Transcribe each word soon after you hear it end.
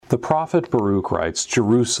The prophet Baruch writes,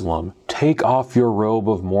 "Jerusalem, take off your robe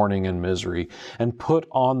of mourning and misery, and put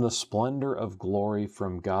on the splendor of glory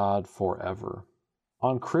from God forever."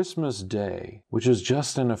 On Christmas Day, which is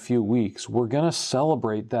just in a few weeks, we're going to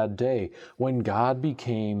celebrate that day when God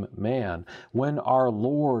became man, when our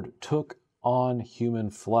Lord took on human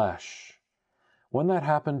flesh. When that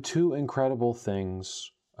happened, two incredible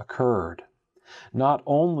things occurred. Not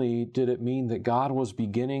only did it mean that God was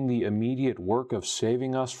beginning the immediate work of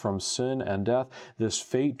saving us from sin and death, this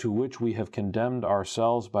fate to which we have condemned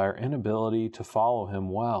ourselves by our inability to follow Him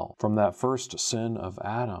well, from that first sin of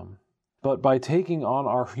Adam. But by taking on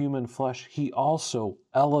our human flesh, He also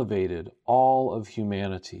elevated all of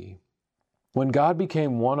humanity. When God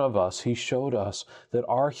became one of us, He showed us that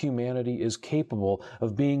our humanity is capable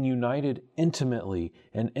of being united intimately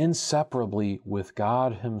and inseparably with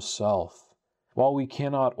God Himself. While we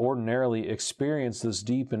cannot ordinarily experience this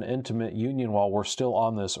deep and intimate union while we're still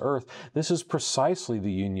on this earth, this is precisely the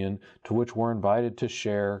union to which we're invited to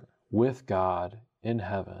share with God in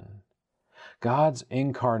heaven. God's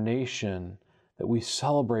incarnation that we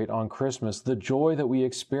celebrate on Christmas, the joy that we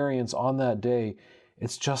experience on that day,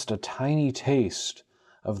 it's just a tiny taste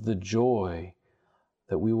of the joy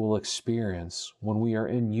that we will experience when we are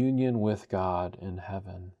in union with God in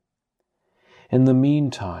heaven. In the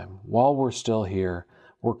meantime, while we're still here,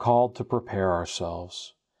 we're called to prepare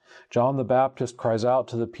ourselves. John the Baptist cries out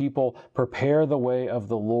to the people, "Prepare the way of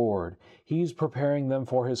the Lord." He's preparing them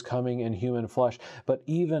for His coming in human flesh. But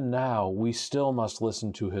even now, we still must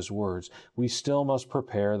listen to His words. We still must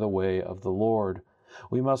prepare the way of the Lord.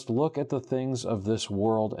 We must look at the things of this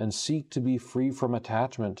world and seek to be free from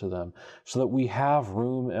attachment to them, so that we have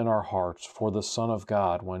room in our hearts for the Son of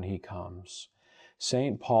God when He comes.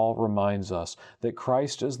 St. Paul reminds us that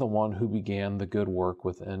Christ is the one who began the good work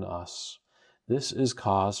within us. This is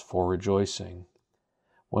cause for rejoicing.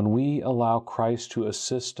 When we allow Christ to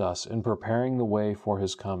assist us in preparing the way for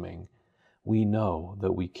His coming, we know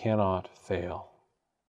that we cannot fail.